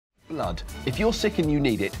blood. If you're sick and you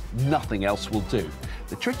need it, nothing else will do.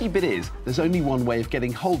 The tricky bit is, there's only one way of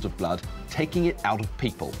getting hold of blood, taking it out of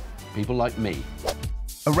people. People like me.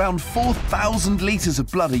 Around 4,000 litres of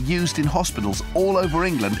blood are used in hospitals all over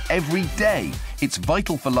England every day. It's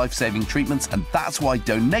vital for life-saving treatments, and that's why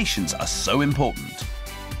donations are so important.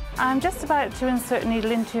 I'm just about to insert a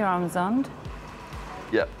needle into your arm, Xand.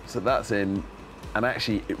 Yep, so that's in, and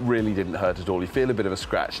actually it really didn't hurt at all. You feel a bit of a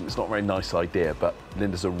scratch, and it's not a very nice idea, but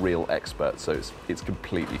Linda's a real expert, so it's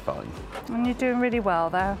completely fine. And you're doing really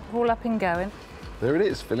well there, all up and going. There it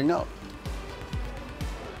is, filling up.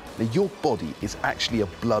 Now, your body is actually a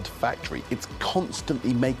blood factory. It's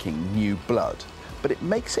constantly making new blood, but it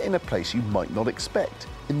makes it in a place you might not expect,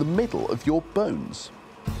 in the middle of your bones.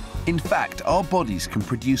 In fact, our bodies can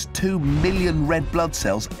produce 2 million red blood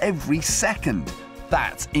cells every second.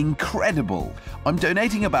 That's incredible. I'm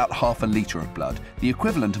donating about half a litre of blood, the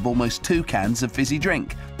equivalent of almost 2 cans of fizzy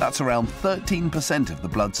drink. That's around 13% of the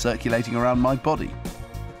blood circulating around my body.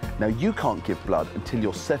 Now, you can't give blood until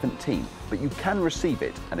you're 17, but you can receive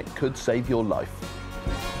it, and it could save your life.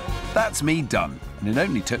 That's me done, and it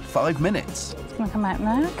only took 5 minutes. It's going to come out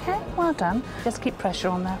now, OK, well done. Just keep pressure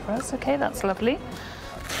on there for us, OK, that's lovely.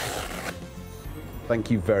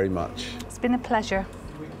 Thank you very much. It's been a pleasure.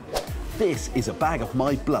 This is a bag of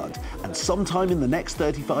my blood, and sometime in the next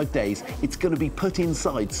 35 days, it's going to be put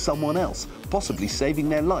inside someone else, possibly saving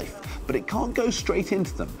their life. But it can't go straight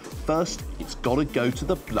into them. First, it's got to go to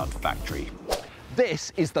the blood factory.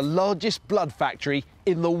 This is the largest blood factory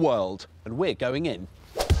in the world, and we're going in.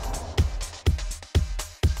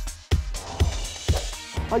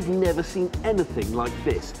 I've never seen anything like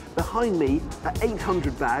this. Behind me are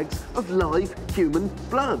 800 bags of live human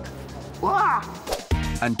blood. Wow!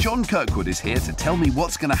 And John Kirkwood is here to tell me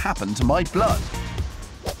what's going to happen to my blood.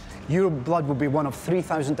 Your blood will be one of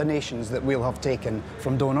 3,000 donations that we'll have taken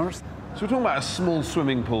from donors. So we're talking about a small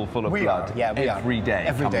swimming pool full of blood every day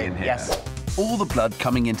in here. Yes. All the blood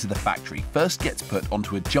coming into the factory first gets put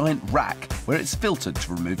onto a giant rack where it's filtered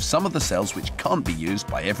to remove some of the cells which can't be used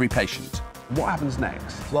by every patient. What happens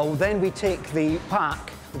next? Well, then we take the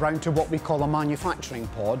pack round to what we call a manufacturing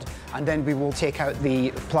pod, and then we will take out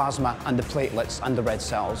the plasma and the platelets and the red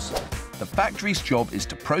cells. The factory's job is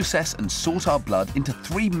to process and sort our blood into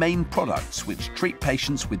 3 main products which treat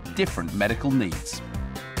patients with different medical needs.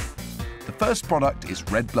 The first product is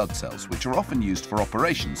red blood cells, which are often used for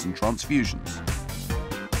operations and transfusions.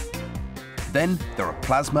 Then there are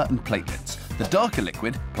plasma and platelets. The darker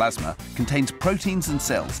liquid, plasma, contains proteins and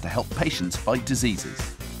cells to help patients fight diseases.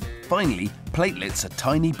 Finally, platelets are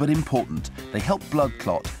tiny but important. They help blood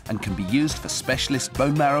clot and can be used for specialist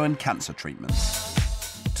bone marrow and cancer treatments.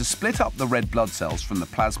 To split up the red blood cells from the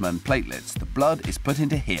plasma and platelets, the blood is put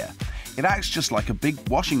into here. It acts just like a big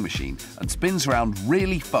washing machine and spins around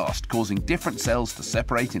really fast, causing different cells to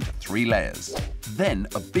separate into 3 layers. Then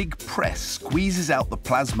a big press squeezes out the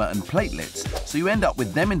plasma and platelets, so you end up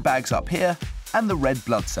with them in bags up here and the red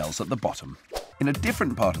blood cells at the bottom. In a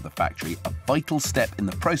different part of the factory, a vital step in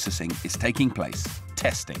the processing is taking place: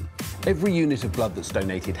 testing. Every unit of blood that's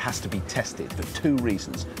donated has to be tested for 2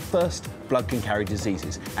 reasons. First, blood can carry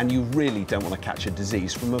diseases, and you really don't want to catch a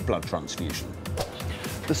disease from a blood transfusion.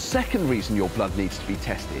 The second reason your blood needs to be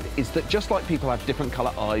tested is that just like people have different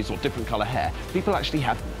colour eyes or different colour hair, people actually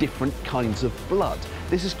have different kinds of blood.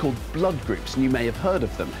 This is called blood groups, and you may have heard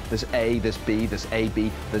of them. There's A, there's B, there's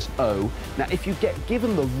AB, there's O. Now, if you get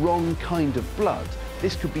given the wrong kind of blood,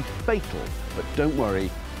 this could be fatal, but don't worry,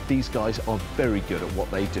 these guys are very good at what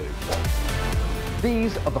they do.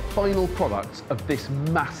 These are the final products of this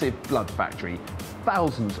massive blood factory.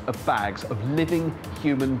 Thousands of bags of living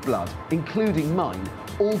human blood, including mine,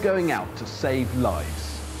 all going out to save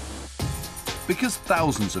lives. Because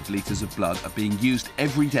thousands of litres of blood are being used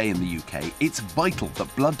every day in the UK, it's vital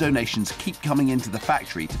that blood donations keep coming into the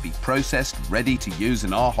factory to be processed, ready to use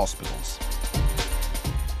in our hospitals.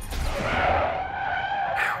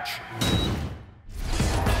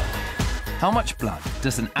 How much blood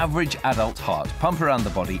does an average adult heart pump around the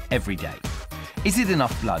body every day? Is it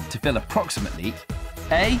enough blood to fill approximately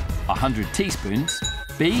A, 100 teaspoons,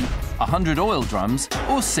 B, 100 oil drums,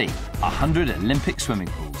 or C, 100 Olympic swimming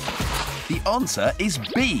pools? The answer is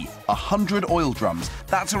B, 100 oil drums.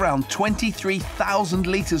 That's around 23,000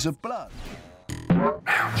 litres of blood.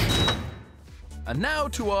 And now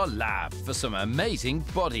to our lab for some amazing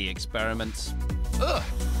body experiments. Ugh!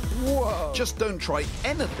 Whoa! Just don't try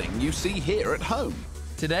anything you see here at home.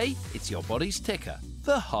 Today, it's your body's ticker,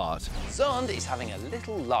 the heart. Xand is having a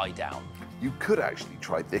little lie down. You could actually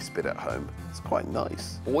try this bit at home. It's quite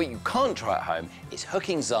nice. But what you can't try at home is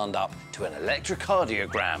hooking Xand up to an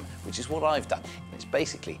electrocardiogram, which is what I've done. It's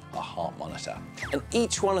basically a heart monitor. And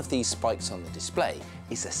each one of these spikes on the display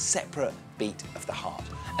is a separate beat of the heart.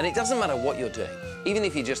 And it doesn't matter what you're doing. Even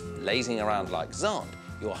if you're just lazing around like Xand,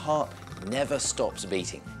 your heart never stops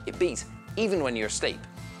beating. It beats even when you're asleep.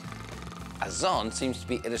 As Xand seems to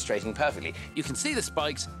be illustrating perfectly. You can see the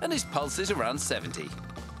spikes and his pulse is around 70.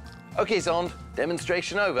 OK, Xand,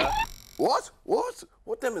 demonstration over. What? What?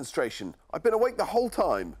 What demonstration? I've been awake the whole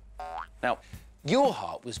time. Now, your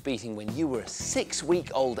heart was beating when you were a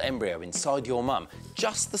 6-week-old embryo inside your mum,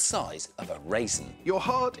 just the size of a raisin. Your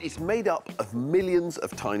heart is made up of millions of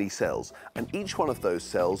tiny cells, and each one of those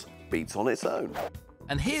cells beats on its own.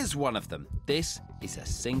 And here's one of them. This is a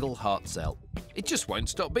single heart cell. It just won't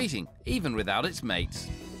stop beating, even without its mates.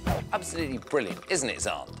 Absolutely brilliant, isn't it,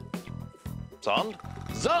 Xand? Xand?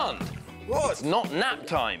 Xand! What? It's not nap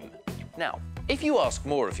time. Now, if you ask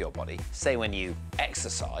more of your body, say when you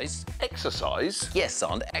exercise... Exercise? Yes,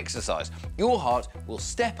 Xand, exercise. Your heart will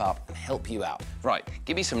step up and help you out. Right,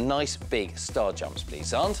 give me some nice big star jumps,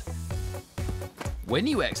 please, Xand. When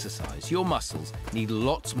you exercise, your muscles need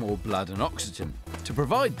lots more blood and oxygen. To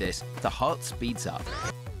provide this, the heart speeds up.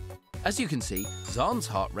 As you can see, Xand's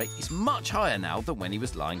heart rate is much higher now than when he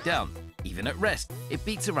was lying down. Even at rest, it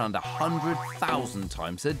beats around 100,000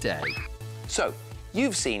 times a day. So,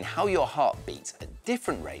 you've seen how your heart beats at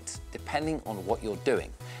different rates depending on what you're doing.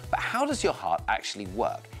 But how does your heart actually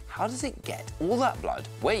work? How does it get all that blood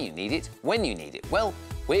where you need it, when you need it? Well,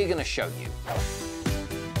 we're going to show you.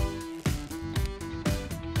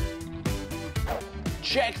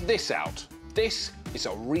 Check this out. This is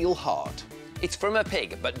a real heart. It's from a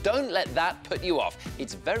pig, but don't let that put you off.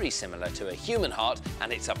 It's very similar to a human heart,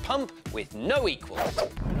 and it's a pump with no equal.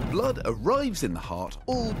 Blood arrives in the heart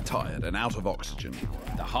all tired and out of oxygen.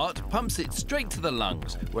 The heart pumps it straight to the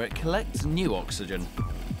lungs, where it collects new oxygen.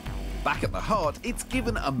 Back at the heart, it's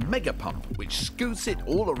given a mega pump, which scoots it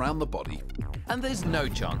all around the body. And there's no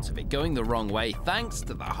chance of it going the wrong way thanks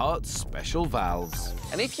to the heart's special valves.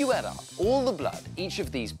 And if you add up all the blood each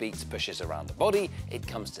of these beats pushes around the body, it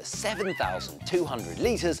comes to 7,200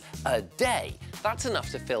 litres a day. That's enough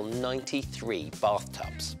to fill 93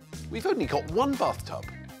 bathtubs. We've only got one bathtub.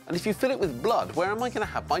 And if you fill it with blood, where am I going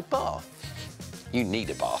to have my bath? You need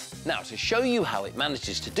a bath. Now, to show you how it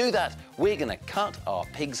manages to do that, we're going to cut our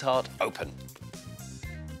pig's heart open.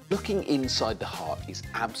 Looking inside the heart is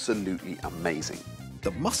absolutely amazing.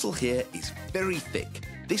 The muscle here is very thick.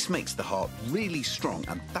 This makes the heart really strong,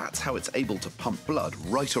 and that's how it's able to pump blood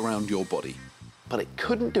right around your body. But it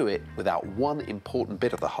couldn't do it without one important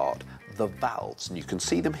bit of the heart, the valves, and you can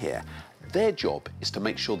see them here. Their job is to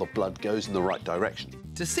make sure the blood goes in the right direction.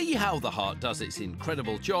 To see how the heart does its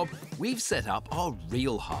incredible job, we've set up our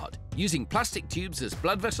real heart, using plastic tubes as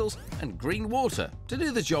blood vessels and green water to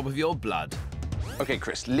do the job of your blood. OK,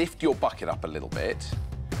 Chris, lift your bucket up a little bit.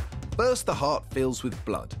 First, the heart fills with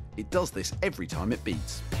blood. It does this every time it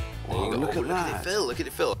beats. Oh, look at that. Look at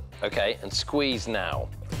it fill. OK, and squeeze now.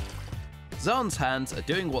 Xand's hands are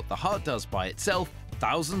doing what the heart does by itself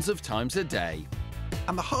thousands of times a day.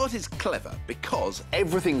 And the heart is clever because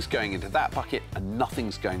Everything's going into that bucket and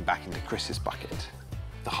nothing's going back into Chris's bucket.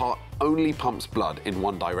 The heart only pumps blood in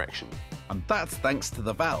one direction. and that's thanks to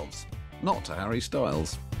the valves, not to Harry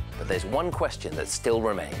Styles. But there's one question that still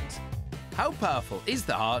remains. How powerful is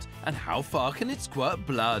the heart, and how far can it squirt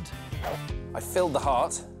blood? I filled the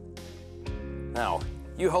heart. Now,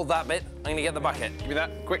 you hold that bit. I'm going to get the bucket. Give me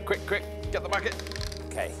that. Quick, quick, quick. Get the bucket.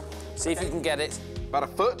 OK. See if you can get it. About a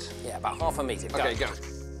foot? Yeah, about half a metre. OK, go.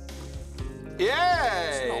 Yay!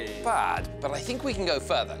 It's not bad, but I think we can go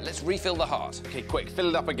further. Let's refill the heart. OK, quick. Fill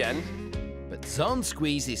it up again. But Xand's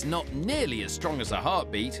squeeze is not nearly as strong as a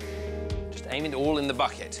heartbeat. Just aim it all in the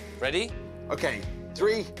bucket. Ready? OK.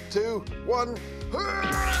 3, 2, 1.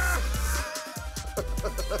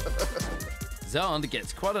 Xand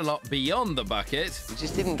gets quite a lot beyond the bucket. We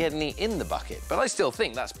just didn't get any in the bucket, but I still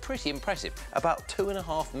think that's pretty impressive. About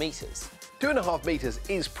 2.5 metres. 2.5 metres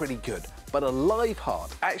is pretty good, but a live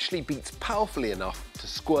heart actually beats powerfully enough to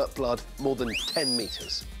squirt blood more than 10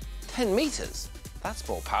 metres. 10 metres? That's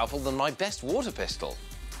more powerful than my best water pistol.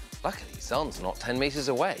 Luckily, Xand's not 10 metres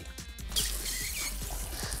away.